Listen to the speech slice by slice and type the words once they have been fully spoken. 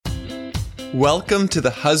Welcome to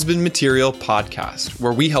the Husband Material Podcast,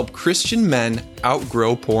 where we help Christian men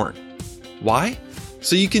outgrow porn. Why?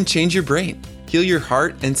 So you can change your brain, heal your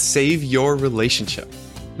heart, and save your relationship.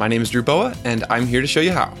 My name is Drew Boa, and I'm here to show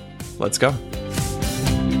you how. Let's go.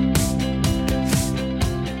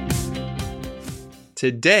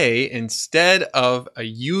 Today, instead of a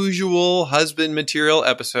usual Husband Material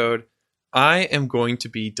episode, I am going to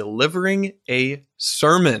be delivering a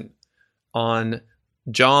sermon on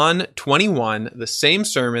John 21, the same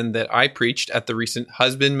sermon that I preached at the recent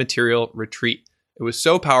Husband Material Retreat. It was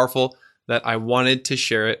so powerful that I wanted to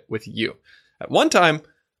share it with you. At one time,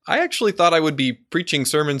 I actually thought I would be preaching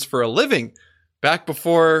sermons for a living back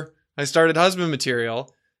before I started Husband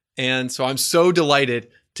Material. And so I'm so delighted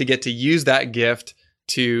to get to use that gift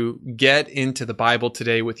to get into the Bible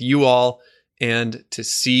today with you all and to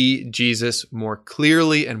see Jesus more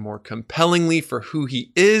clearly and more compellingly for who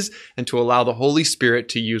he is, and to allow the Holy Spirit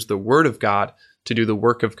to use the Word of God to do the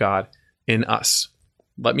work of God in us.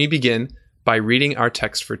 Let me begin by reading our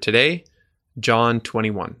text for today, John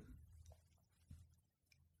 21.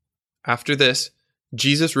 After this,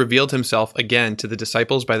 Jesus revealed himself again to the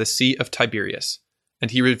disciples by the Sea of Tiberias,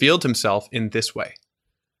 and he revealed himself in this way.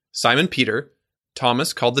 Simon Peter,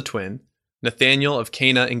 Thomas called the twin, Nathanael of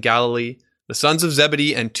Cana in Galilee, the sons of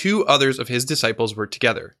Zebedee, and two others of his disciples were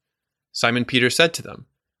together. Simon Peter said to them,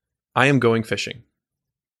 "I am going fishing."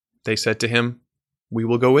 They said to him, "We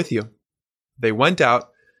will go with you." They went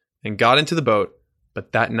out and got into the boat,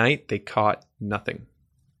 but that night they caught nothing.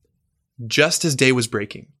 Just as day was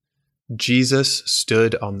breaking, Jesus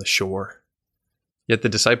stood on the shore. Yet the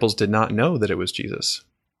disciples did not know that it was Jesus.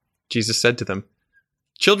 Jesus said to them,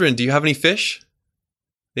 "Children, do you have any fish?"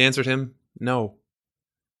 They answered him, "No."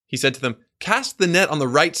 He said to them, "Cast the net on the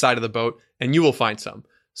right side of the boat, and you will find some."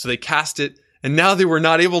 So they cast it, and now they were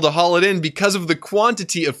not able to haul it in because of the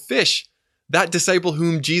quantity of fish. That disciple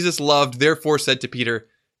whom Jesus loved therefore said to Peter,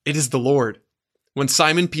 "It is the Lord." When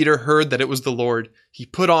Simon Peter heard that it was the Lord, he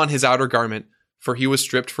put on his outer garment, for he was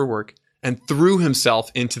stripped for work, and threw himself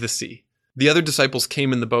into the sea. The other disciples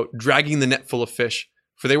came in the boat, dragging the net full of fish,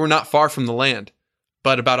 for they were not far from the land,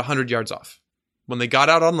 but about 100 yards off. When they got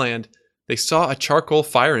out on land, they saw a charcoal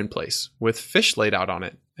fire in place, with fish laid out on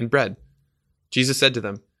it, and bread. Jesus said to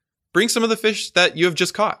them, "Bring some of the fish that you have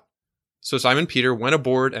just caught." So Simon Peter went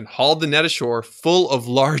aboard and hauled the net ashore full of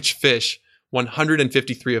large fish,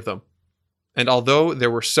 153 of them. And although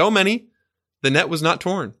there were so many, the net was not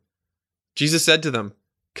torn. Jesus said to them,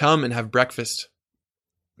 "Come and have breakfast."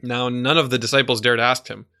 Now none of the disciples dared ask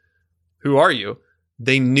him, "Who are you?"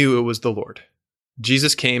 They knew it was the Lord.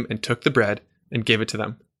 Jesus came and took the bread and gave it to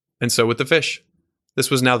them, and so with the fish.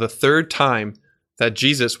 This was now the third time that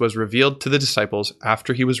Jesus was revealed to the disciples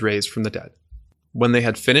after he was raised from the dead. When they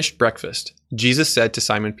had finished breakfast, Jesus said to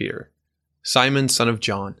Simon Peter, "Simon, son of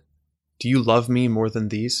John, do you love me more than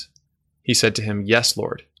these?" He said to him, "Yes,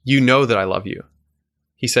 Lord, you know that I love you."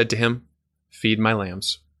 He said to him, "Feed my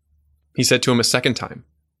lambs." He said to him a second time,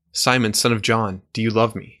 "Simon, son of John, do you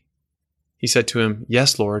love me?" He said to him,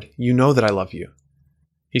 "Yes, Lord, you know that I love you."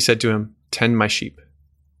 He said to him, "Tend my sheep."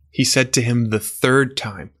 He said to him the third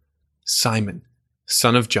time, "Simon,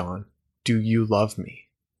 son of John, do you love me?"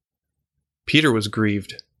 Peter was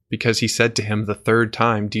grieved because he said to him the third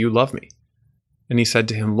time, "Do you love me?" And he said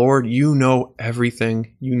to him, "Lord, you know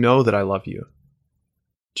everything. You know that I love you."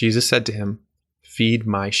 Jesus said to him, "Feed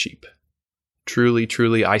my sheep. Truly,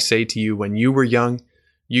 truly, I say to you, when you were young,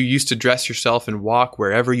 you used to dress yourself and walk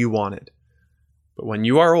wherever you wanted. But when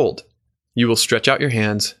you are old, you will stretch out your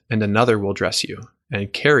hands, and another will dress you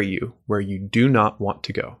and carry you where you do not want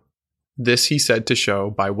to go." This he said to show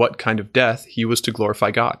by what kind of death he was to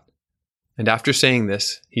glorify God. And after saying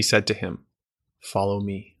this, he said to him, "Follow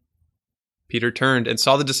me." Peter turned and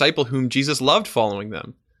saw the disciple whom Jesus loved following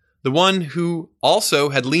them, the one who also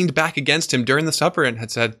had leaned back against him during the supper and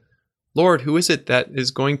had said, "Lord, who is it that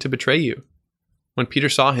is going to betray you?" When Peter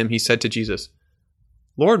saw him, he said to Jesus,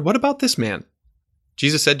 "Lord, what about this man?"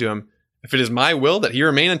 Jesus said to him, "If it is my will that he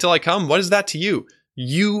remain until I come, what is that to you?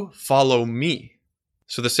 You follow me."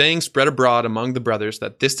 So the saying spread abroad among the brothers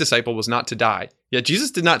that this disciple was not to die. Yet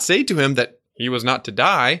Jesus did not say to him that he was not to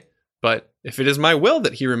die, but, "If it is my will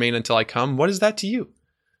that he remain until I come, what is that to you?"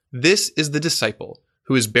 This is the disciple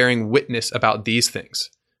who is bearing witness about these things,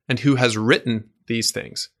 and who has written these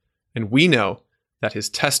things. And we know that his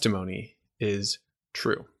testimony is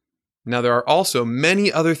true. Now there are also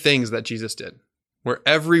many other things that Jesus did. Were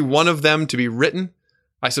every one of them to be written,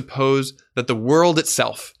 I suppose that the world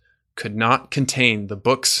itself could not contain the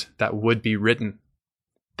books that would be written.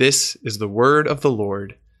 This is the word of the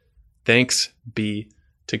Lord. Thanks be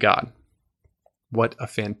to God. What a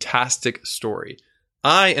fantastic story.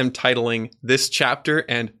 I am titling this chapter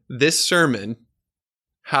and this sermon,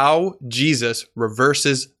 How Jesus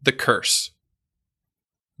Reverses the Curse.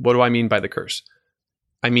 What do I mean by the curse?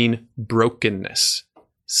 I mean brokenness,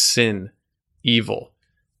 sin, evil,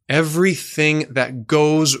 everything that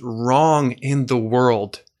goes wrong in the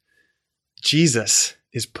world. Jesus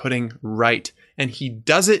is putting right. And he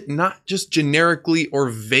does it not just generically or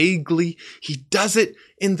vaguely. He does it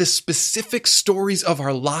in the specific stories of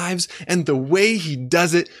our lives. And the way he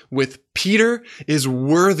does it with Peter is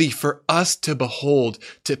worthy for us to behold,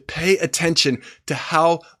 to pay attention to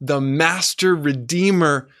how the master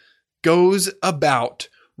redeemer goes about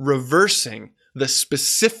reversing the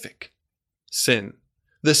specific sin,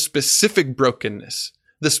 the specific brokenness,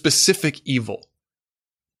 the specific evil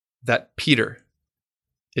that Peter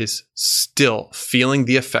is still feeling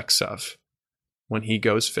the effects of when he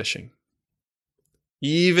goes fishing.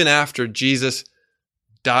 Even after Jesus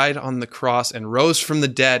died on the cross and rose from the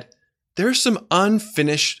dead, there's some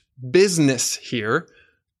unfinished business here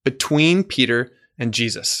between Peter and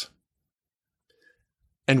Jesus.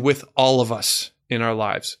 And with all of us in our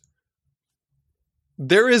lives,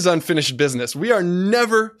 there is unfinished business. We are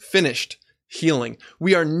never finished healing.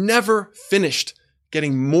 We are never finished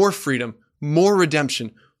getting more freedom, more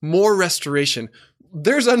redemption, more restoration.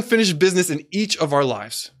 There's unfinished business in each of our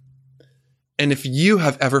lives. And if you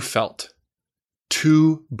have ever felt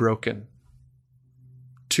too broken,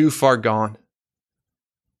 too far gone,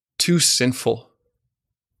 too sinful,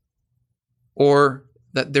 or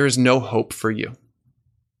that there is no hope for you,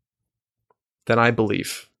 then I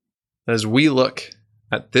believe that as we look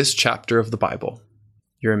at this chapter of the Bible,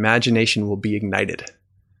 your imagination will be ignited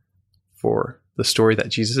for the story that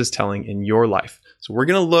Jesus is telling in your life. So we're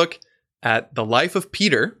going to look at the life of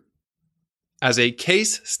Peter as a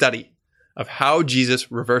case study of how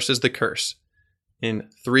Jesus reverses the curse in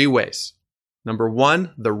 3 ways. Number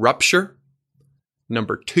 1, the rupture.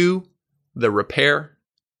 Number 2, the repair.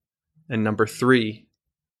 And number 3,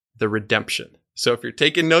 the redemption. So if you're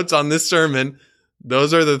taking notes on this sermon,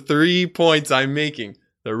 those are the 3 points I'm making: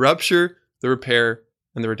 the rupture, the repair,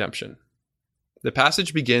 and the redemption. The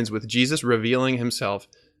passage begins with Jesus revealing himself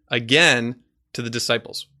again to the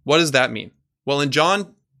disciples. What does that mean? Well, in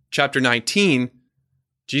John chapter 19,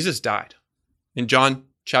 Jesus died. In John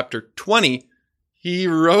chapter 20, he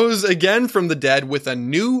rose again from the dead with a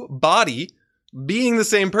new body, being the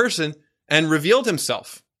same person, and revealed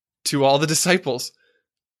himself to all the disciples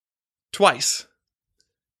twice.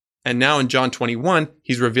 And now in John 21,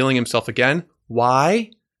 he's revealing himself again.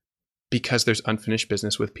 Why? Because there's unfinished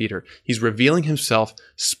business with Peter. He's revealing himself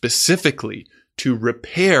specifically to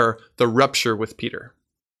repair the rupture with Peter.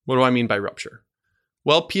 What do I mean by rupture?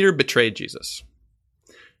 Well, Peter betrayed Jesus.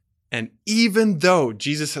 And even though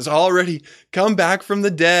Jesus has already come back from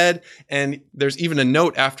the dead, and there's even a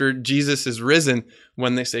note after Jesus is risen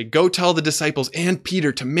when they say, go tell the disciples and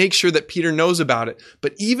Peter to make sure that Peter knows about it.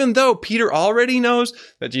 But even though Peter already knows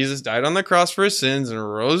that Jesus died on the cross for his sins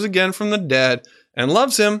and rose again from the dead and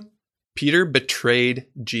loves him, Peter betrayed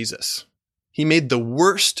Jesus. He made the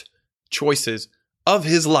worst choices of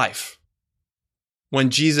his life when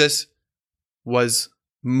Jesus was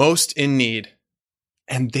most in need,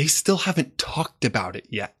 and they still haven't talked about it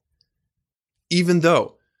yet. Even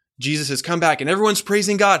though Jesus has come back and everyone's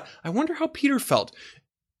praising God, I wonder how Peter felt.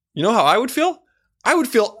 You know how I would feel? I would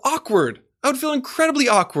feel awkward. I would feel incredibly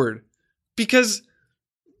awkward because,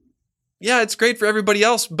 yeah, it's great for everybody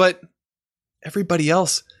else, but everybody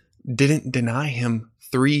else didn't deny him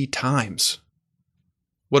 3 times.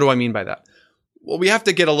 What do I mean by that? Well, we have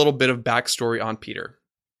to get a little bit of backstory on Peter.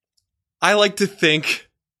 I like to think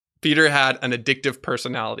Peter had an addictive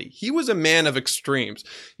personality. He was a man of extremes.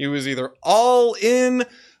 He was either all in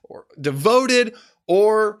or devoted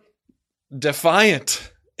or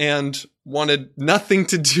defiant and wanted nothing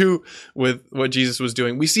to do with what Jesus was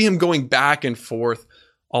doing. We see him going back and forth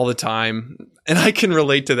all the time. And I can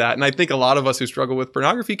relate to that. And I think a lot of us who struggle with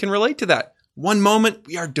pornography can relate to that. One moment,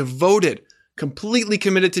 we are devoted, completely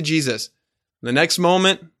committed to Jesus. The next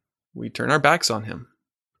moment, we turn our backs on him.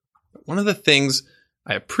 But one of the things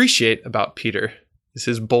I appreciate about Peter is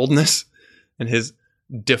his boldness and his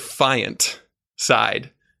defiant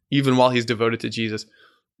side, even while he's devoted to Jesus.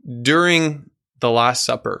 During the Last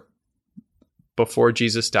Supper, before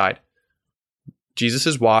Jesus died, Jesus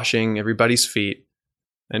is washing everybody's feet.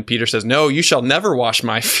 And Peter says, no, you shall never wash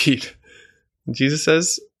my feet. And Jesus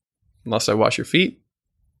says, unless I wash your feet,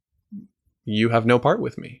 you have no part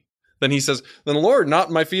with me. Then he says, then Lord, not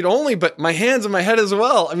my feet only, but my hands and my head as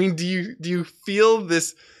well. I mean, do you feel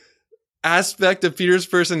this aspect of Peter's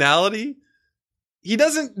personality? he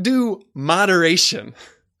doesn't do moderation.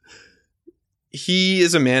 He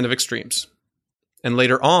is a man of extremes. And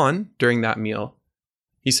later on, during that meal,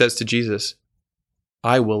 he says to Jesus,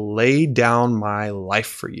 I will lay down my life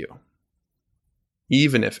for you.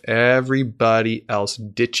 Even if everybody else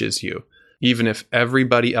ditches you, even if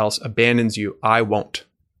everybody else abandons you, I won't.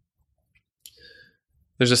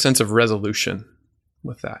 There's a sense of resolution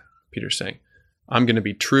with that. Peter's saying, I'm going to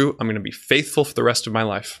be true. I'm going to be faithful for the rest of my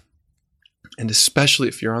life. And especially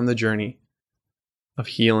if you're on the journey of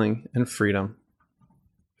healing and freedom,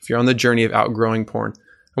 if you're on the journey of outgrowing porn,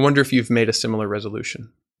 I wonder if you've made a similar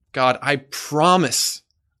resolution. God, I promise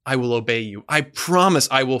I will obey you. I promise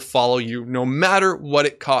I will follow you no matter what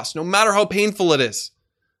it costs, no matter how painful it is.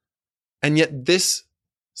 And yet this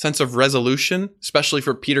sense of resolution, especially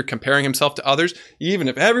for Peter comparing himself to others, even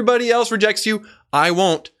if everybody else rejects you, I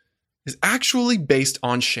won't, is actually based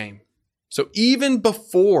on shame. So even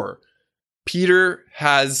before Peter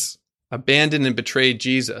has abandoned and betrayed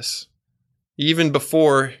Jesus, even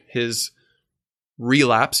before his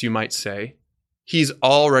relapse, you might say, he's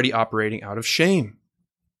already operating out of shame.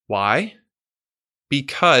 Why?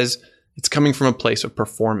 Because it's coming from a place of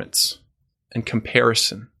performance and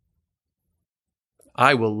comparison.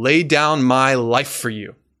 I will lay down my life for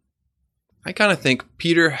you. I kind of think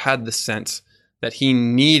Peter had the sense that he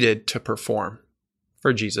needed to perform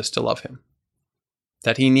for Jesus to love him,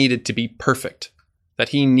 that he needed to be perfect, that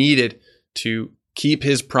he needed to keep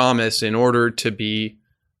his promise in order to be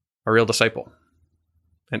a real disciple,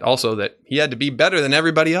 and also that he had to be better than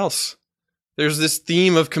everybody else. There's this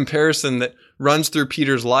theme of comparison that runs through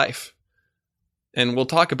Peter's life, and we'll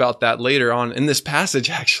talk about that later on in this passage,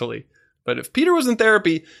 actually. But if Peter was in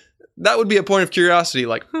therapy, that would be a point of curiosity,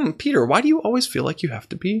 like, Peter, why do you always feel like you have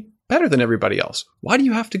to be better than everybody else? Why do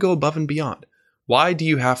you have to go above and beyond? Why do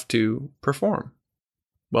you have to perform?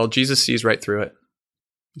 Well, Jesus sees right through it.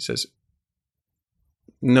 He says,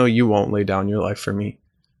 no, you won't lay down your life for me.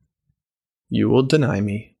 You will deny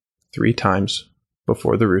me 3 times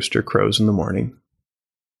before the rooster crows in the morning.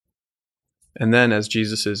 And then as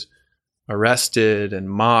Jesus is arrested and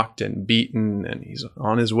mocked and beaten, and he's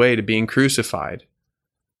on his way to being crucified,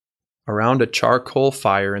 around a charcoal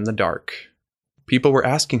fire in the dark, people were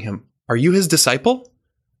asking him, are you his disciple?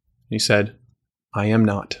 And he said, I am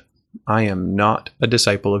not. I am not a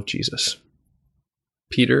disciple of Jesus.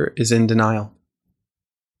 Peter is in denial.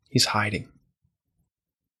 He's hiding.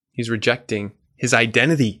 He's rejecting his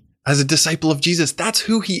identity as a disciple of Jesus. That's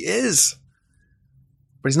who he is.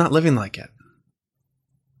 But he's not living like it.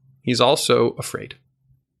 He's also afraid.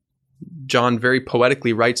 John very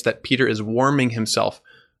poetically writes that Peter is warming himself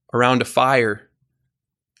around a fire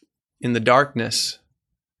in the darkness.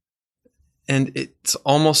 And it's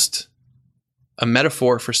almost a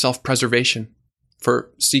metaphor for self-preservation,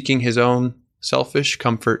 for seeking his own selfish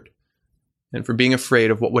comfort, and for being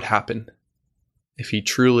afraid of what would happen if he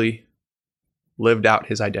truly lived out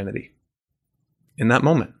his identity in that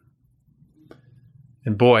moment.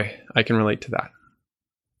 And boy, I can relate to that.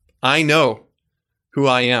 I know who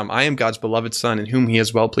I am. I am God's beloved son in whom he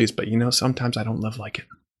is well pleased, but sometimes I don't live like it.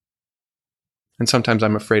 And sometimes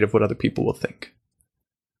I'm afraid of what other people will think.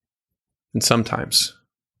 And sometimes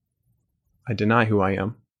I deny who I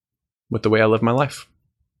am with the way I live my life.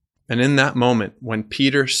 And in that moment, when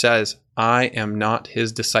Peter says, I am not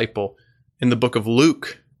his disciple, in the book of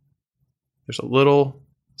Luke, there's a little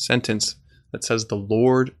sentence that says, the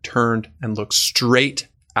Lord turned and looked straight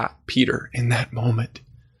at Peter in that moment.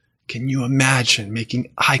 Can you imagine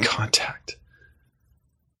making eye contact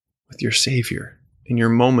with your Savior in your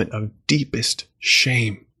moment of deepest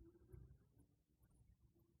shame?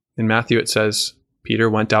 In Matthew, it says, Peter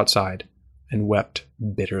went outside and wept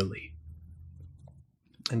bitterly.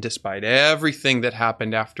 And despite everything that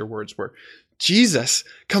happened afterwards, where Jesus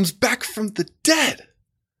comes back from the dead,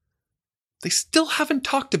 they still haven't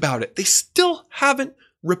talked about it. They still haven't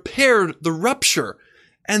repaired the rupture.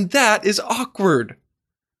 And that is awkward.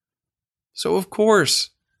 So of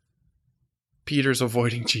course, Peter's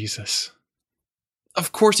avoiding Jesus.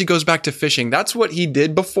 Of course, he goes back to fishing. That's what he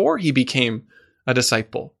did before he became a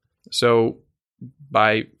disciple. So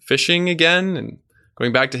by fishing again and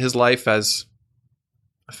going back to his life as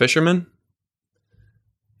a fisherman,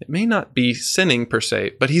 it may not be sinning per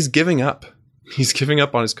se, but he's giving up. He's giving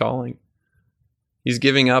up on his calling. He's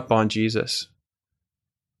giving up on Jesus.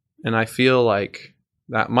 And I feel like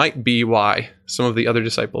that might be why some of the other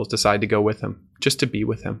disciples decide to go with him, just to be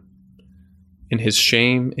with him. In his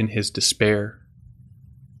shame, in his despair.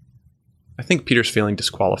 I think Peter's feeling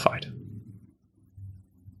disqualified.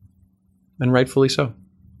 And rightfully so.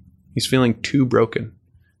 He's feeling too broken.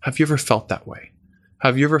 Have you ever felt that way?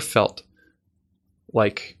 Have you ever felt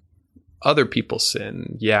Like other people's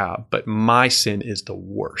sin, yeah, but my sin is the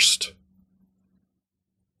worst.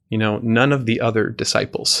 None of the other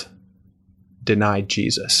disciples denied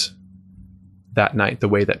Jesus that night the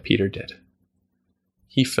way that Peter did.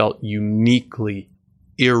 He felt uniquely,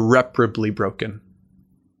 irreparably broken.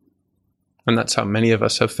 And that's how many of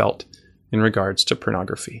us have felt in regards to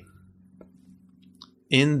pornography.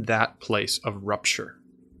 In that place of rupture,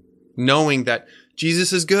 knowing that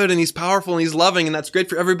Jesus is good and he's powerful and he's loving and that's great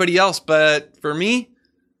for everybody else, but for me,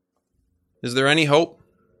 is there any hope?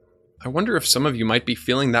 I wonder if some of you might be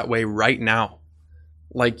feeling that way right now.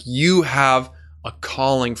 Like you have a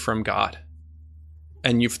calling from God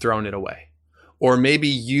and you've thrown it away. Or maybe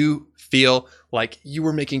you feel like you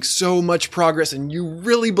were making so much progress and you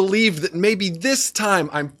really believe that maybe this time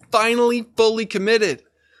I'm finally fully committed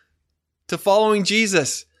to following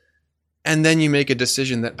Jesus. And then you make a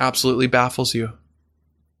decision that absolutely baffles you.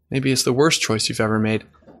 Maybe it's the worst choice you've ever made.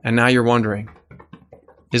 And now you're wondering,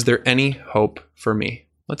 is there any hope for me?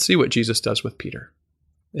 Let's see what Jesus does with Peter.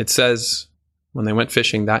 It says, when they went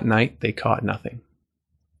fishing that night, they caught nothing.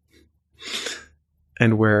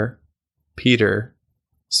 And where Peter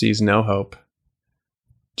sees no hope,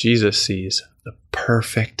 Jesus sees the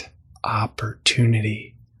perfect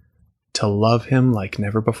opportunity to love him like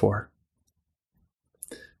never before.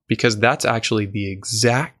 Because that's actually the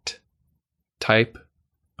exact type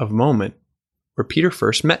of moment where Peter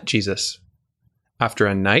first met Jesus after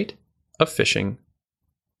a night of fishing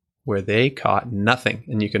where they caught nothing.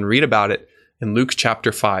 And you can read about it in Luke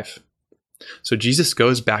chapter 5. So Jesus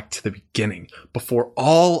goes back to the beginning, before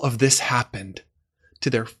all of this happened, to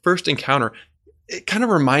their first encounter. It kind of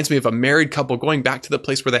reminds me of a married couple going back to the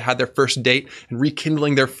place where they had their first date and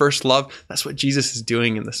rekindling their first love. That's what Jesus is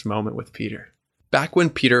doing in this moment with Peter. Back when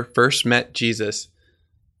Peter first met Jesus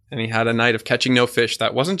and he had a night of catching no fish,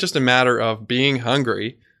 that wasn't just a matter of being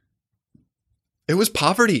hungry. It was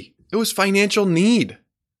poverty. It was financial need.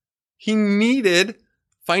 He needed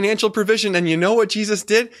financial provision. And you know what Jesus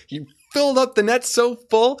did? He filled up the net so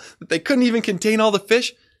full that they couldn't even contain all the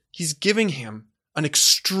fish. He's giving him an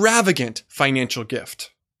extravagant financial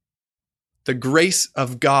gift. The grace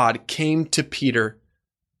of God came to Peter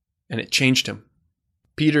and it changed him.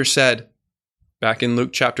 Peter said, back in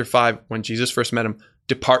Luke chapter 5, when Jesus first met him,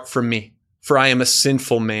 "Depart from me, for I am a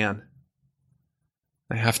sinful man."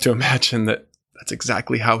 I have to imagine that that's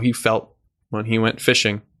exactly how he felt when he went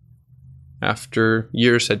fishing. After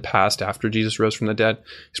years had passed, after Jesus rose from the dead,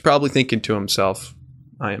 he's probably thinking to himself,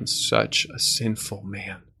 I am such a sinful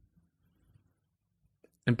man.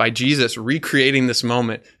 And by Jesus recreating this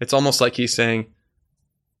moment, it's almost like he's saying,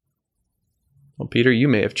 well, Peter, you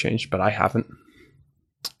may have changed, but I haven't.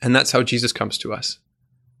 And that's how Jesus comes to us.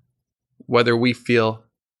 Whether we feel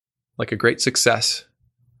like a great success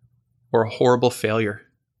or a horrible failure,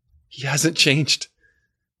 he hasn't changed.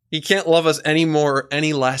 He can't love us any more or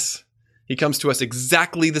any less. He comes to us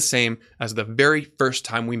exactly the same as the very first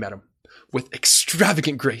time we met him, with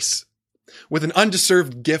extravagant grace, with an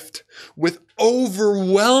undeserved gift, with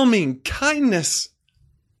overwhelming kindness.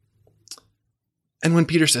 And when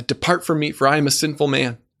Peter said, "Depart from me, for I am a sinful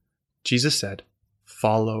man," Jesus said,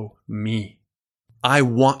 "Follow me. I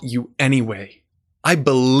want you anyway. I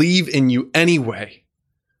believe in you anyway."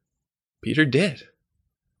 Peter did.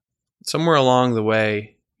 Somewhere along the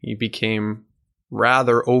way, he became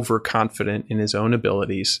rather overconfident in his own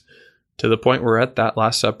abilities, to the point where at that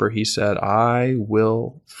Last Supper he said, "I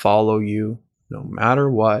will follow you no matter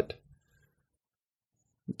what."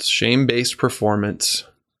 It's shame-based performance.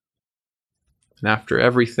 And after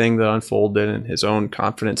everything that unfolded and his own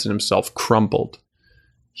confidence in himself crumbled,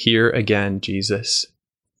 here again Jesus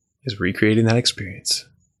is recreating that experience.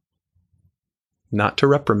 Not to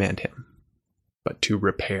reprimand him, but to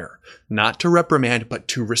repair. Not to reprimand, but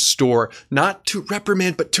to restore. Not to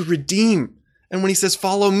reprimand, but to redeem. And when he says,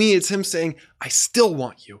 "Follow me," it's him saying, I still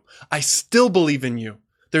want you. I still believe in you.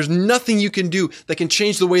 There's nothing you can do that can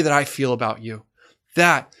change the way that I feel about you.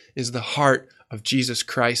 That is the heart of Jesus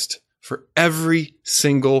Christ for every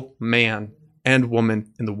single man and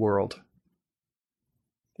woman in the world.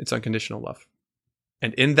 It's unconditional love.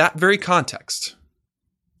 And in that very context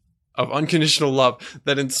of unconditional love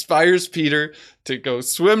that inspires Peter to go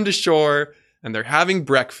swim to shore, and they're having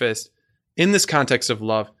breakfast, in this context of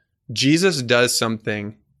love, Jesus does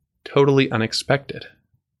something totally unexpected.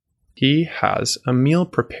 He has a meal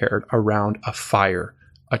prepared around a fire,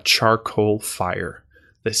 a charcoal fire,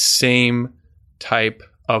 the same type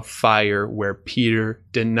of fire where Peter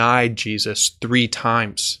denied Jesus 3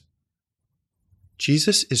 times.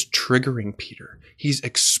 Jesus is triggering Peter. He's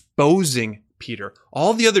exposing Peter.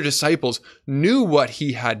 All the other disciples knew what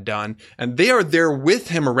he had done, and they are there with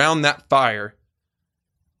him around that fire.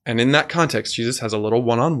 And in that context, Jesus has a little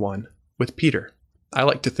one-on-one with Peter. I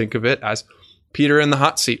like to think of it as Peter in the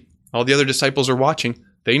hot seat. All the other disciples are watching.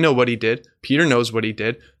 They know what he did. Peter knows what he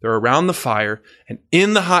did. They're around the fire. And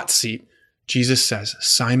in the hot seat, Jesus says,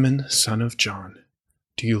 "Simon, son of John,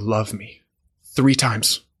 do you love me?" 3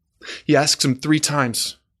 times. He asks him 3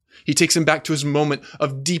 times. He takes him back to his moment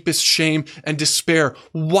of deepest shame and despair.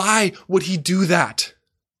 Why would he do that?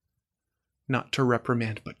 Not to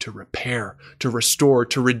reprimand, but to repair, to restore,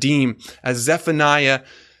 to redeem. As Zephaniah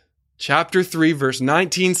chapter 3, verse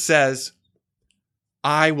 19 says,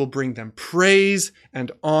 "I will bring them praise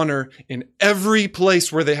and honor in every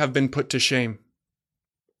place where they have been put to shame."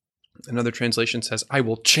 Another translation says, "I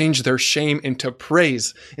will change their shame into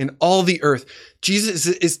praise in all the earth." Jesus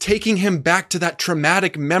is taking him back to that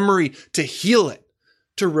traumatic memory to heal it,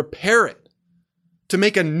 to repair it, to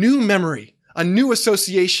make a new memory, a new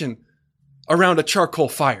association around a charcoal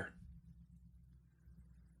fire.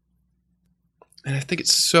 And I think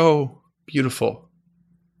it's so beautiful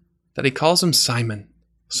that he calls him Simon,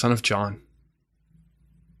 son of John.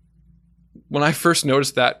 When I first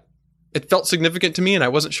noticed that, it felt significant to me, and I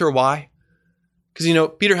wasn't sure why. Because,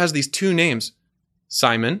 Peter has these 2 names.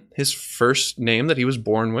 Simon, his first name that he was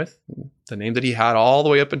born with, the name that he had all the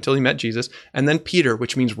way up until he met Jesus. And then Peter,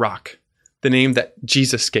 which means rock, the name that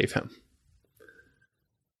Jesus gave him.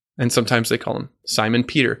 And sometimes they call him Simon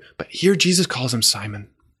Peter. But here Jesus calls him Simon.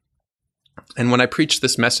 And when I preached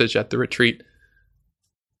this message at the retreat,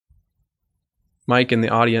 Mike in the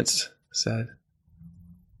audience said,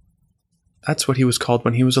 that's what he was called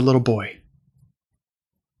when he was a little boy.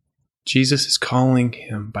 Jesus is calling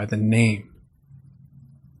him by the name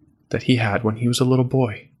that he had when he was a little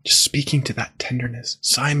boy, just speaking to that tenderness.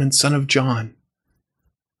 Simon, son of John,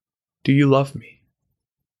 do you love me?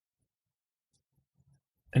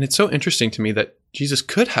 And it's so interesting to me that Jesus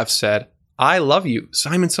could have said, I love you.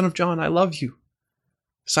 Simon, son of John, I love you.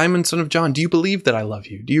 Simon, son of John, do you believe that I love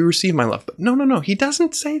you? Do you receive my love? But no. He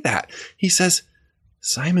doesn't say that. He says,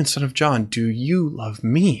 Simon, son of John, do you love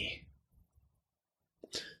me?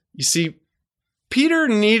 You see, Peter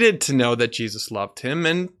needed to know that Jesus loved him,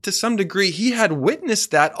 and to some degree, he had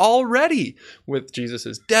witnessed that already with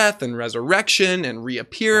Jesus' death and resurrection and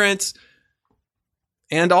reappearance.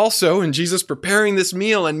 And also in Jesus preparing this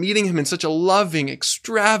meal and meeting him in such a loving,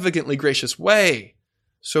 extravagantly gracious way.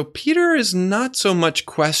 So Peter is not so much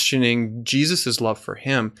questioning Jesus' love for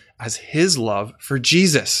him as his love for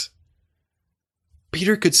Jesus.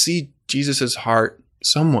 Peter could see Jesus' heart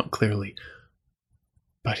somewhat clearly,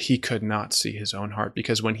 but he could not see his own heart,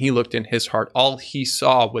 because when he looked in his heart, all he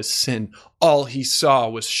saw was sin. All he saw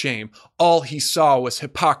was shame. All he saw was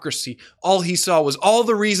hypocrisy. All he saw was all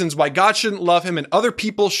the reasons why God shouldn't love him and other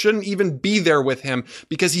people shouldn't even be there with him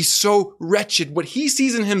because he's so wretched. What he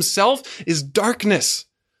sees in himself is darkness.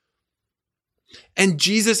 And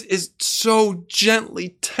Jesus is so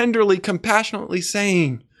gently, tenderly, compassionately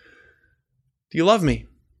saying, do you love me?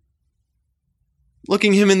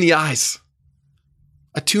 Looking him in the eyes,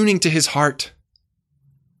 attuning to his heart,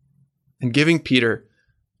 and giving Peter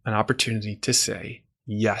an opportunity to say,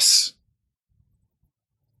 yes,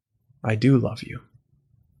 I do love you.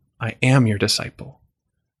 I am your disciple,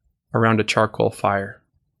 around a charcoal fire.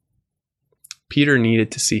 Peter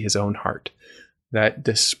needed to see his own heart, that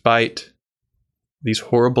despite these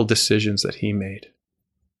horrible decisions that he made,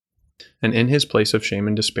 and in his place of shame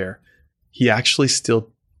and despair, he actually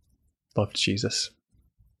still loved Jesus.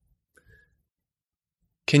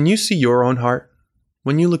 Can you see your own heart?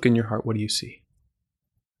 When you look in your heart, what do you see?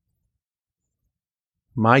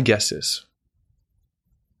 My guess is,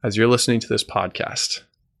 as you're listening to this podcast,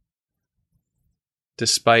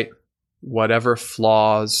 despite whatever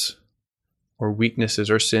flaws or weaknesses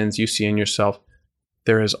or sins you see in yourself,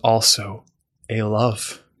 there is also a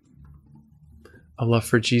love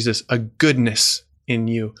for Jesus, a goodness in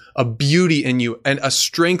you, a beauty in you, and a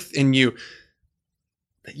strength in you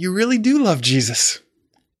that you really do love Jesus.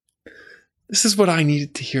 This is what I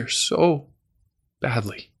needed to hear so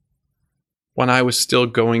badly when I was still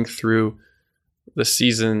going through the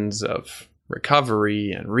seasons of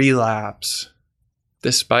recovery and relapse,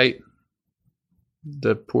 despite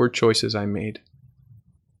the poor choices I made.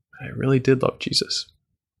 I really did love Jesus.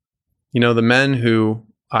 The men who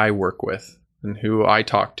I work with and who I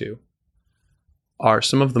talk to are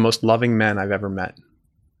some of the most loving men I've ever met.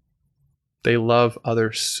 They love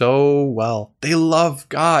others so well. They love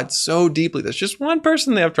God so deeply. There's just one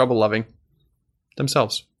person they have trouble loving: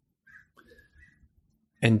 themselves.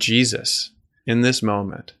 And Jesus, in this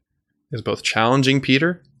moment, is both challenging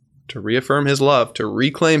Peter to reaffirm his love, to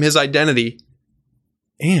reclaim his identity.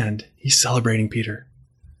 And he's celebrating Peter.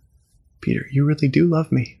 Peter, you really do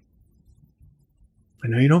love me. I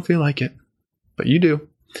know you don't feel like it, but you do.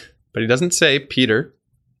 But he doesn't say, Peter,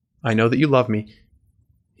 I know that you love me.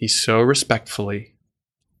 He so respectfully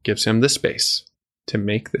gives him the space to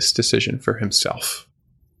make this decision for himself.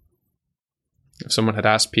 If someone had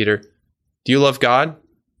asked Peter, do you love God?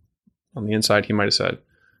 On the inside, he might have said,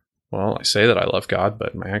 well, I say that I love God,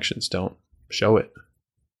 but my actions don't show it.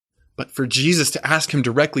 But for Jesus to ask him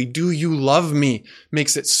directly, do you love me,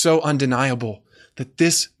 makes it so undeniable that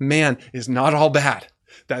this man is not all bad,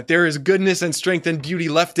 that there is goodness and strength and beauty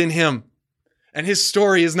left in him, and his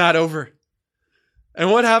story is not over. And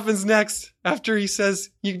what happens next after he says,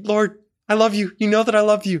 Lord, I love you. You know that I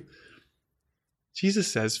love you.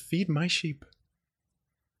 Jesus says, feed my sheep.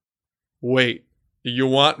 Wait, you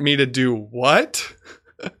want me to do what?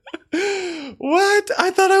 What?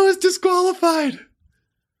 I thought I was disqualified.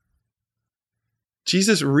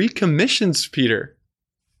 Jesus recommissions Peter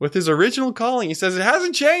with his original calling. He says, it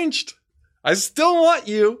hasn't changed. I still want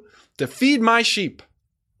you to feed my sheep.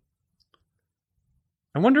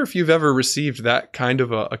 I wonder if you've ever received that kind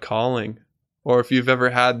of a calling, or if you've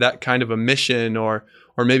ever had that kind of a mission, or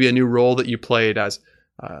maybe a new role that you played as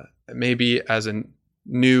maybe as a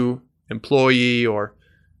new employee, or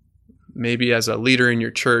maybe as a leader in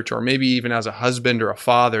your church, or maybe even as a husband or a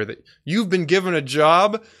father, that you've been given a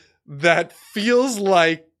job that feels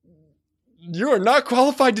like you are not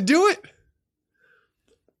qualified to do it.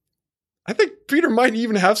 I think Peter might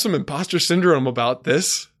even have some imposter syndrome about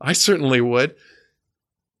this. I certainly would.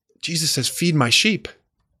 Jesus says, feed my sheep.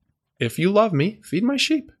 If you love me, feed my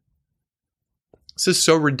sheep. This is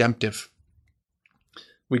so redemptive.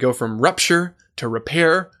 We go from rupture to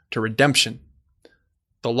repair to redemption.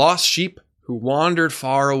 The lost sheep who wandered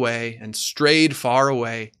far away and strayed far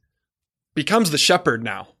away becomes the shepherd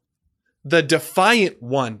now. The defiant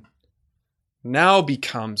one now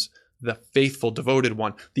becomes the faithful, devoted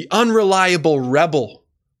one. The unreliable rebel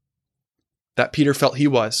that Peter felt he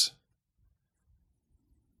was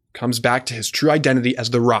comes back to his true identity as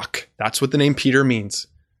the rock. That's what the name Peter means.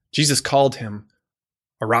 Jesus called him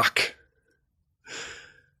a rock.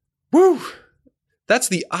 Woo! That's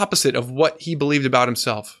the opposite of what he believed about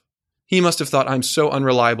himself. He must have thought, I'm so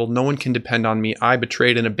unreliable. No one can depend on me. I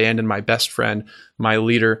betrayed and abandoned my best friend, my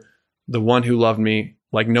leader, the one who loved me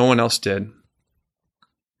like no one else did.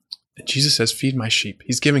 And Jesus says, feed my sheep.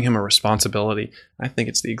 He's giving him a responsibility. I think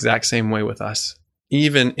it's the exact same way with us.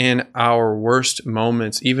 Even in our worst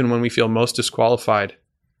moments, even when we feel most disqualified,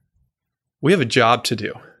 we have a job to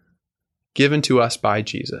do, given to us by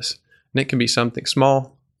Jesus. And it can be something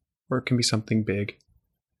small, or it can be something big.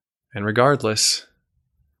 And regardless,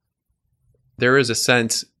 there is a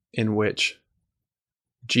sense in which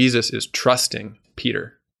Jesus is trusting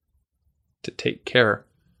Peter to take care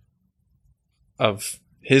of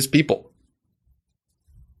his people.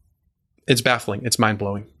 It's baffling. It's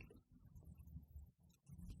mind-blowing.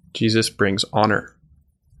 Jesus brings honor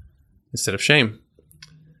instead of shame.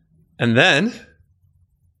 And then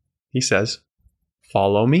he says,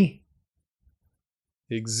 follow me.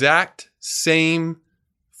 The exact same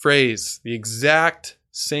phrase, the exact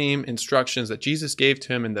same instructions that Jesus gave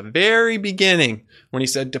to him in the very beginning when he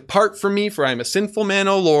said, depart from me, for I am a sinful man,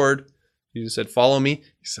 O Lord. Jesus said, follow me.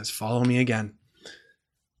 He says, follow me again.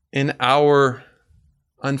 In our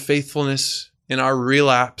unfaithfulness, in our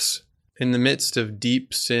relapse, in the midst of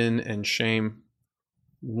deep sin and shame,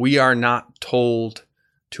 we are not told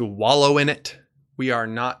to wallow in it. We are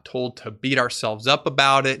not told to beat ourselves up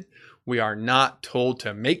about it. We are not told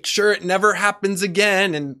to make sure it never happens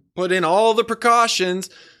again and put in all the precautions.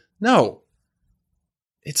 No,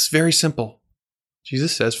 it's very simple.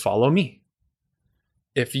 Jesus says, follow me.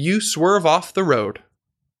 If you swerve off the road,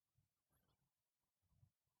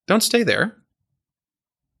 don't stay there.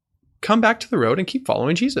 Come back to the road and keep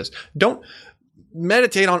following Jesus. Don't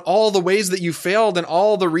meditate on all the ways that you failed and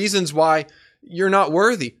all the reasons why you're not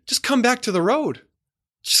worthy. Just come back to the road.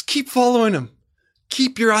 Just keep following him.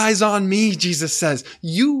 Keep your eyes on me, Jesus says.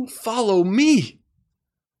 You follow me.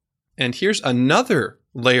 And here's another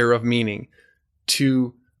layer of meaning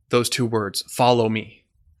to those two words, follow me.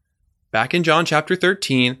 Back in John chapter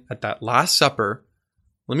 13, at that Last Supper,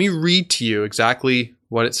 let me read to you exactly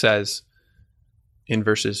what it says in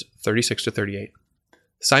verses 36 to 38.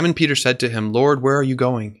 Simon Peter said to him, Lord, where are you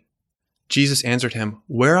going? Jesus answered him,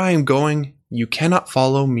 where I am going, you cannot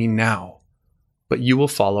follow me now, but you will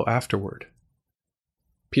follow afterward.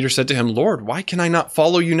 Peter said to him, Lord, why can I not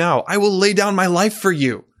follow you now? I will lay down my life for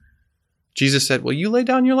you. Jesus said, will you lay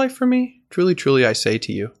down your life for me? Truly, truly, I say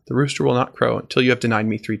to you, the rooster will not crow until you have denied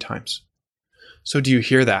me 3 times. So do you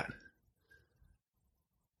hear that?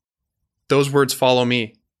 Those words, follow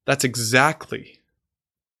me. That's exactly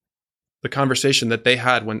the conversation that they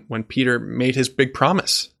had when Peter made his big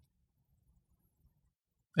promise.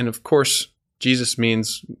 And of course, Jesus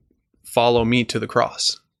means follow me to the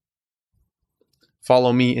cross.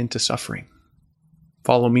 Follow me into suffering.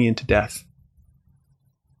 Follow me into death.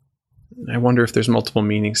 And I wonder if there's multiple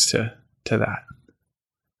meanings to that.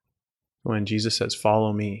 When Jesus says,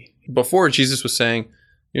 follow me. Before, Jesus was saying,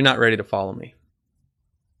 you're not ready to follow me.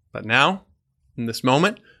 But now, in this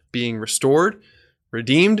moment, being restored,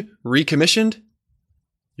 redeemed, recommissioned,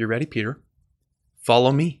 you're ready, Peter.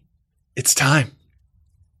 Follow me. It's time.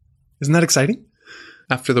 Isn't that exciting?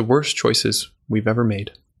 After the worst choices we've ever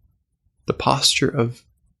made, the posture of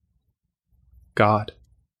God,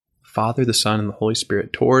 Father, the Son, and the Holy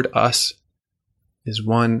Spirit toward us is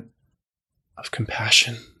one of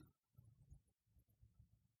compassion,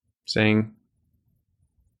 saying,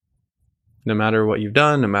 no matter what you've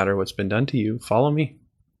done, no matter what's been done to you, follow me.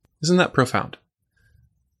 Isn't that profound?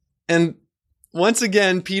 And once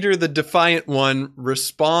again, Peter, the defiant one,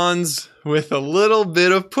 responds with a little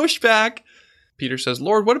bit of pushback. Peter says,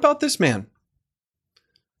 Lord, what about this man?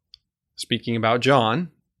 Speaking about John,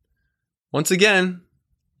 once again,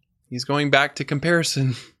 he's going back to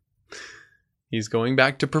comparison. He's going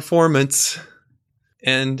back to performance.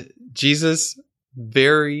 And Jesus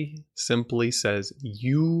very simply says,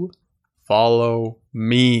 you follow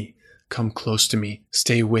me. Come close to me.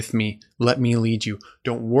 Stay with me. Let me lead you.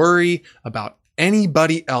 Don't worry about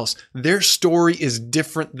anybody else. Their story is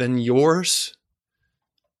different than yours.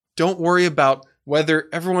 Don't worry about whether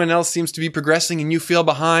everyone else seems to be progressing and you feel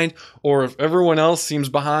behind, or if everyone else seems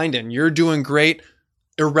behind and you're doing great.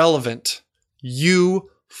 Irrelevant. You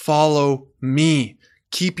follow me.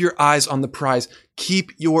 Keep your eyes on the prize.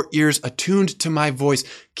 Keep your ears attuned to my voice.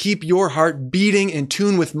 Keep your heart beating in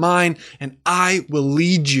tune with mine, and I will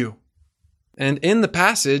lead you. And in the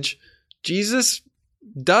passage, Jesus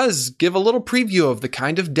does give a little preview of the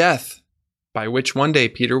kind of death by which one day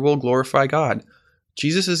Peter will glorify God.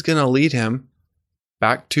 Jesus is going to lead him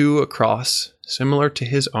back to a cross similar to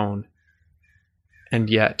his own. And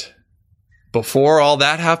yet, before all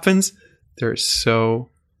that happens, there's so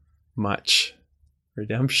much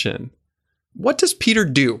redemption. What does Peter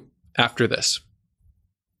do after this?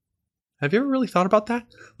 Have you ever really thought about that?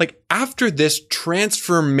 Like, after this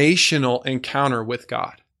transformational encounter with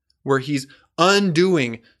God, where he's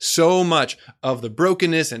undoing so much of the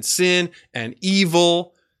brokenness and sin and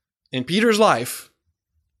evil in Peter's life,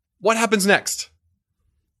 what happens next?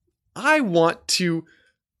 I want to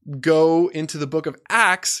go into the book of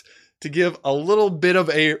Acts to give a little bit of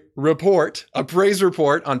a report, a praise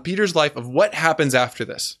report on Peter's life of what happens after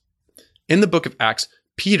this. In the book of Acts,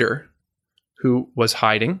 Peter, who was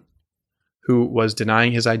hiding, who was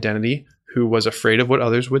denying his identity, who was afraid of what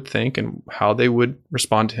others would think and how they would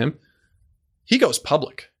respond to him, he goes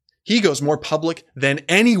public. He goes more public than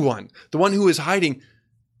anyone. The one who is hiding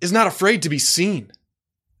is not afraid to be seen.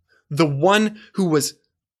 The one who was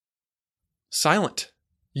silent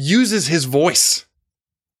uses his voice.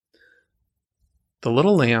 The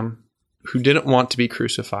little lamb who didn't want to be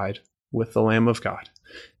crucified with the Lamb of God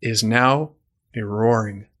is now a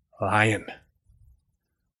roaring lion.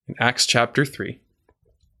 In Acts chapter 3,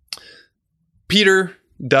 Peter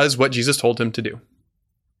does what Jesus told him to do,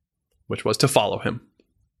 which was to follow him.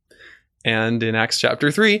 And in Acts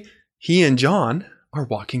chapter 3, he and John are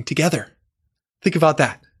walking together. Think about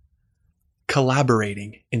that.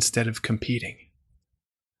 Collaborating instead of competing.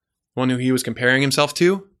 One who he was comparing himself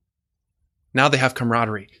to, now they have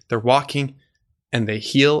camaraderie. They're walking and they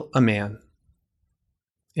heal a man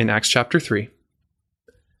in Acts chapter 3.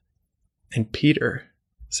 And Peter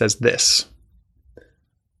says this,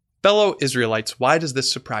 fellow Israelites, why does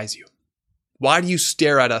this surprise you? Why do you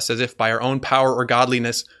stare at us as if by our own power or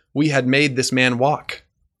godliness we had made this man walk?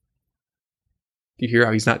 Do you hear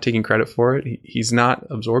how he's not taking credit for it? He's not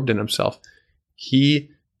absorbed in himself. He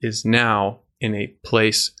is now in a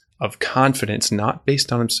place of confidence, not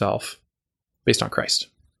based on himself, based on Christ.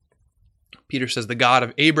 Peter says, the God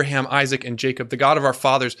of Abraham, Isaac, and Jacob, the God of our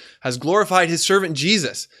fathers, has glorified his servant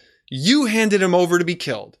Jesus. You handed him over to be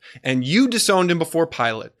killed, and you disowned him before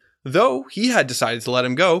Pilate. Though he had decided to let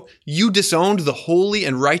him go, you disowned the holy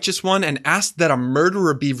and righteous one and asked that a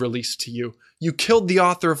murderer be released to you. You killed the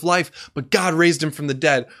author of life, but God raised him from the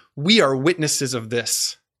dead. We are witnesses of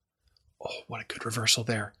this. Oh, what a good reversal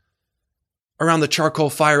there. Around the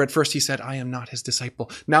charcoal fire, at first he said, I am not his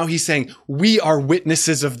disciple. Now he's saying, we are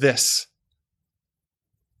witnesses of this.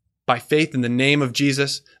 By faith in the name of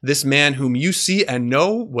Jesus, this man whom you see and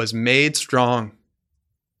know was made strong.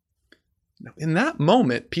 Now, in that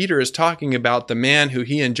moment, Peter is talking about the man who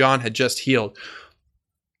he and John had just healed.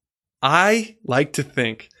 I like to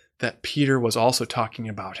think that Peter was also talking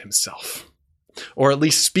about himself, or at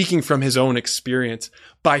least speaking from his own experience.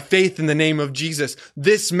 By faith in the name of Jesus,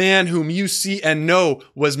 this man whom you see and know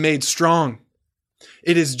was made strong.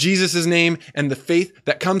 It is Jesus' name and the faith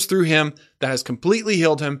that comes through him that has completely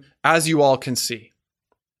healed him, as you all can see.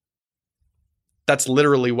 That's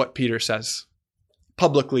literally what Peter says,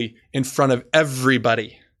 publicly in front of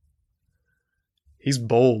everybody. He's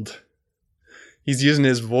bold. He's using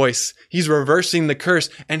his voice. He's reversing the curse,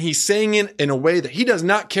 and he's saying it in a way that he does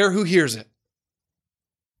not care who hears it.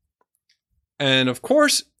 And of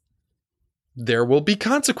course, there will be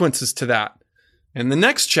consequences to that. In the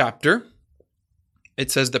next chapter, it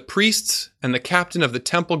says the priests and the captain of the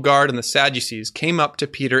temple guard and the Sadducees came up to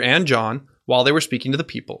Peter and John while they were speaking to the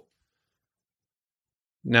people.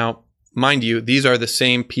 Now, mind you, these are the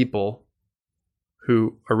same people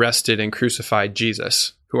who arrested and crucified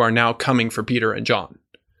Jesus, who are now coming for Peter and John.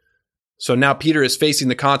 So now Peter is facing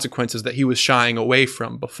the consequences that he was shying away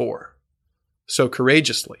from before, so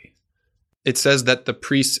courageously. It says that the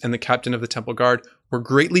priests and the captain of the temple guard were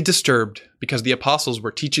greatly disturbed because the apostles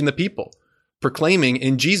were teaching the people, proclaiming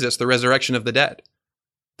in Jesus the resurrection of the dead.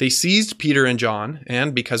 They seized Peter and John,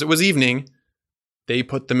 and because it was evening, they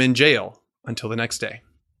put them in jail until the next day.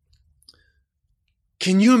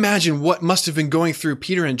 Can you imagine what must have been going through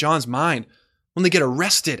Peter and John's mind when they get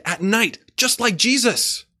arrested at night, just like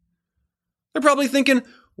Jesus? They're probably thinking,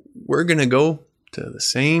 we're going to go to the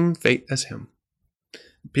same fate as him.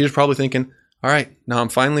 Peter's probably thinking, all right, now I'm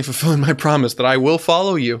finally fulfilling my promise that I will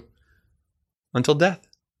follow you until death.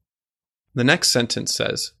 The next sentence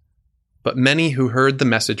says, but many who heard the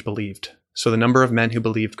message believed. So the number of men who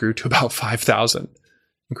believed grew to about 5,000.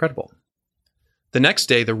 Incredible. The next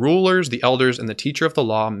day, the rulers, the elders, and the teacher of the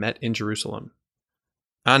law met in Jerusalem.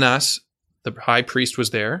 Annas, the high priest,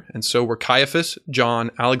 was there, and so were Caiaphas,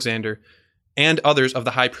 John, Alexander, and others of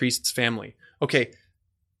the high priest's family. Okay,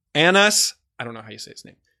 Annas, I don't know how you say his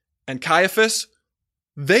name, and Caiaphas,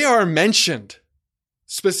 they are mentioned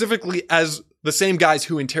specifically as the same guys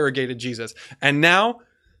who interrogated Jesus. And now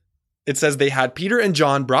it says they had Peter and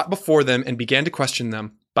John brought before them and began to question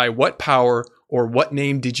them, by what power or what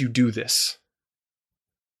name did you do this?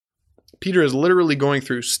 Peter is literally going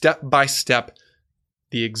through step by step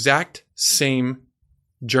the exact same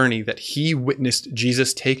journey that he witnessed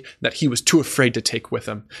Jesus take, that he was too afraid to take with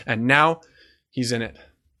him. And now he's in it.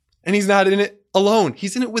 And he's not in it alone.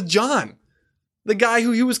 He's in it with John, the guy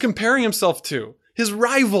who he was comparing himself to, his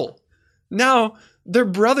rival. Now they're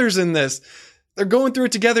brothers in this. They're going through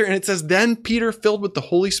it together. And it says, then Peter, filled with the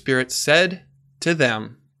Holy Spirit, said to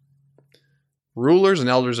them, rulers and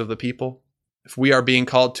elders of the people, if we are being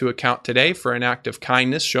called to account today for an act of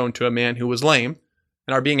kindness shown to a man who was lame,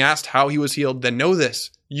 and are being asked how he was healed, then know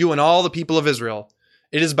this, you and all the people of Israel,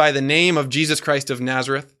 it is by the name of Jesus Christ of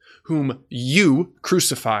Nazareth, whom you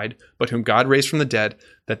crucified, but whom God raised from the dead,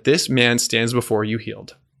 that this man stands before you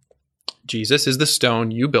healed. Jesus is the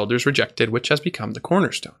stone you builders rejected, which has become the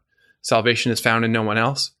cornerstone. Salvation is found in no one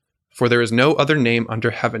else, for there is no other name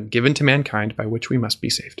under heaven given to mankind by which we must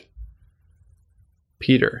be saved.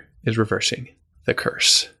 Peter is reversing the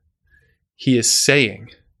curse. He is saying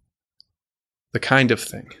the kind of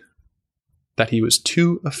thing that he was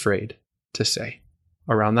too afraid to say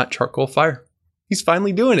around that charcoal fire. He's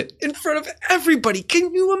finally doing it in front of everybody.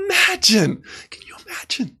 Can you imagine? Can you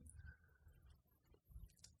imagine?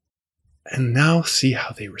 And now see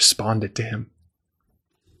how they responded to him.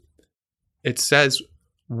 It says,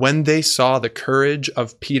 when they saw the courage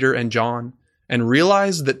of Peter and John and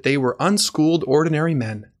realized that they were unschooled, ordinary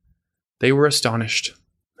men, they were astonished,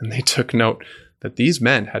 and they took note that these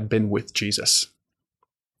men had been with Jesus.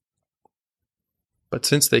 But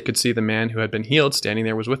since they could see the man who had been healed standing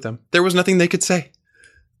there was with them, there was nothing they could say.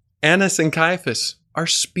 Annas and Caiaphas are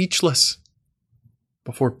speechless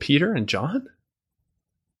before Peter and John.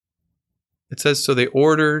 It says, so they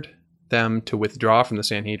ordered them to withdraw from the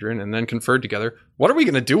Sanhedrin and then conferred together. What are we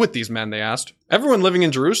going to do with these men, they asked. Everyone living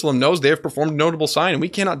in Jerusalem knows they have performed a notable sign, and we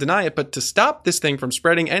cannot deny it. But to stop this thing from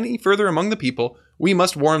spreading any further among the people, we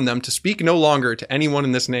must warn them to speak no longer to anyone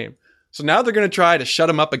in this name. So now they're going to try to shut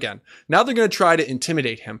him up again. Now they're going to try to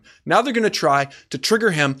intimidate him. Now they're going to try to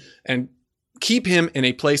trigger him and keep him in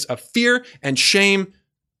a place of fear and shame.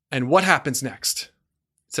 And what happens next?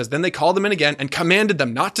 It says, then they called them in again and commanded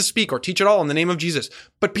them not to speak or teach at all in the name of Jesus.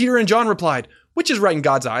 But Peter and John replied, which is right in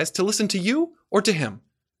God's eyes, to listen to you or to him?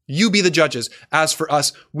 You be the judges. As for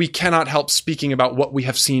us, we cannot help speaking about what we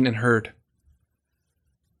have seen and heard.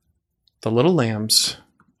 The little lambs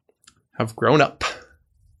have grown up.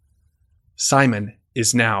 Simon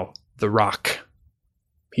is now the rock.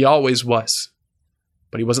 He always was,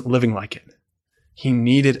 but he wasn't living like it. He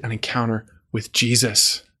needed an encounter with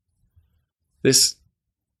Jesus. This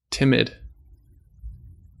timid,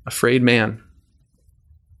 afraid man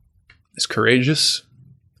is courageous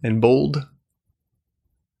and bold,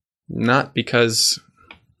 not because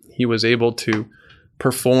he was able to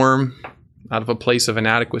perform out of a place of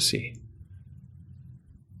inadequacy,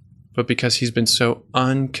 but because he's been so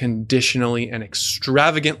unconditionally and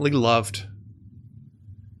extravagantly loved,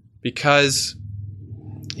 because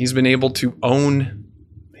he's been able to own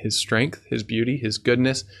his strength, his beauty, his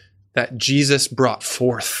goodness that Jesus brought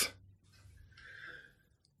forth.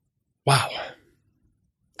 Wow.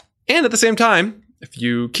 And at the same time, if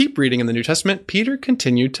you keep reading in the New Testament, Peter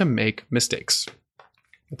continued to make mistakes.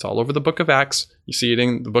 It's all over the book of Acts. You see it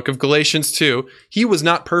in the book of Galatians too. He was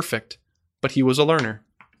not perfect, but he was a learner.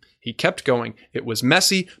 He kept going. It was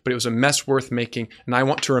messy, but it was a mess worth making. And I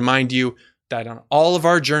want to remind you that on all of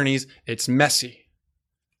our journeys, it's messy.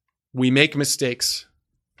 We make mistakes,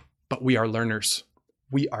 but we are learners.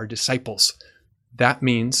 We are disciples. That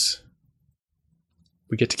means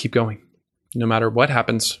we get to keep going. No matter what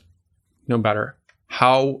happens, no matter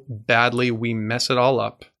how badly we mess it all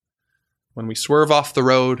up, when we swerve off the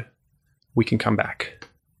road, we can come back.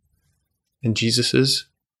 And Jesus's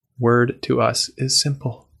word to us is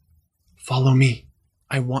simple. Follow me.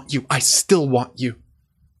 I want you. I still want you.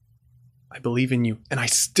 I believe in you, and I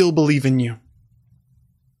still believe in you.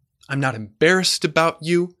 I'm not embarrassed about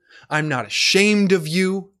you. I'm not ashamed of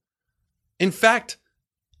you. In fact,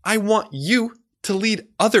 I want you to lead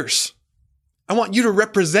others. I want you to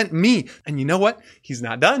represent me. And you know what? He's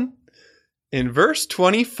not done. In verse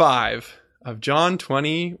 25 of John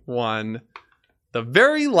 21, the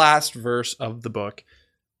very last verse of the book,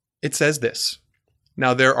 it says this.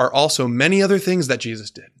 Now there are also many other things that Jesus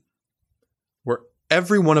did. Were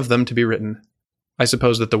every one of them to be written, I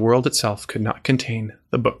suppose that the world itself could not contain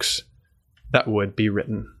the books that would be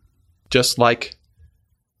written. Just like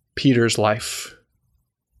Peter's life,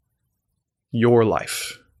 your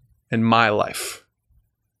life, and my life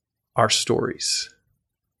are stories.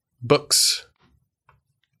 Books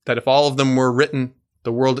that if all of them were written,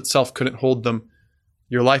 the world itself couldn't hold them.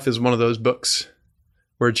 Your life is one of those books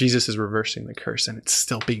where Jesus is reversing the curse and it's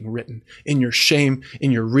still being written. In your shame,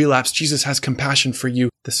 in your relapse, Jesus has compassion for you.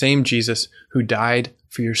 The same Jesus who died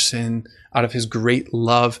for your sin out of his great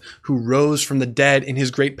love, who rose from the dead in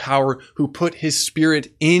his great power, who put his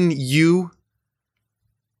spirit in you.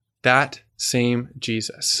 That same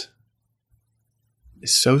Jesus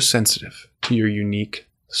is so sensitive to your unique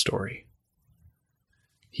story.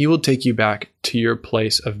 He will take you back to your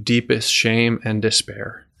place of deepest shame and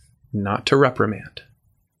despair, not to reprimand,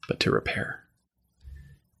 but to repair.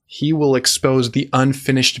 He will expose the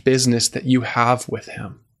unfinished business that you have with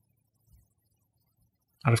him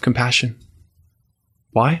out of compassion.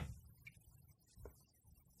 Why?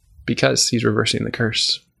 Because he's reversing the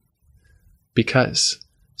curse. Because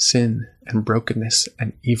sin and brokenness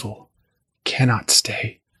and evil cannot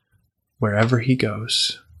stay wherever he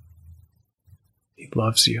goes. He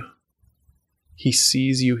loves you. He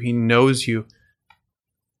sees you. He knows you.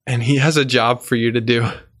 And he has a job for you to do,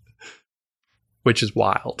 which is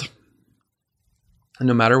wild. And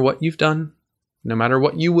no matter what you've done, no matter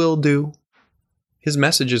what you will do, his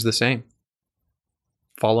message is the same.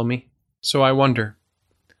 Follow me. So I wonder,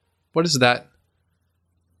 what is that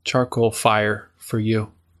charcoal fire for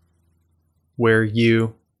you where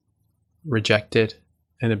you rejected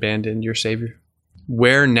and abandoned your Savior?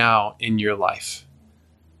 Where now in your life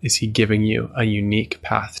is he giving you a unique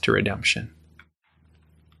path to redemption?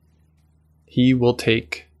 He will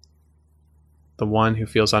take the one who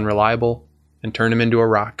feels unreliable and turn him into a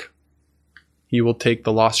rock. He will take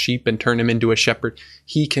the lost sheep and turn him into a shepherd.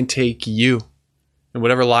 He can take you and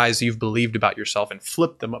whatever lies you've believed about yourself and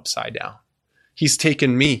flip them upside down. He's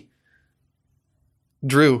taken me,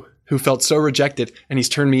 Drew, who felt so rejected, and he's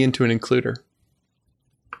turned me into an includer.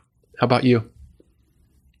 How about you?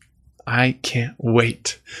 I can't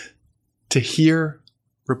wait to hear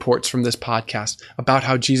reports from this podcast about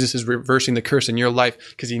how Jesus is reversing the curse in your life.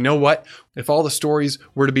 Because you know what? If all the stories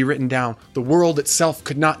were to be written down, the world itself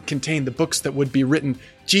could not contain the books that would be written.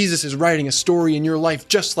 Jesus is writing a story in your life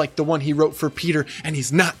just like the one he wrote for Peter, and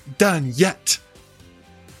he's not done yet.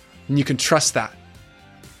 And you can trust that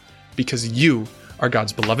because you are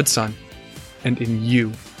God's beloved Son, and in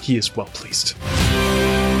you he is well pleased.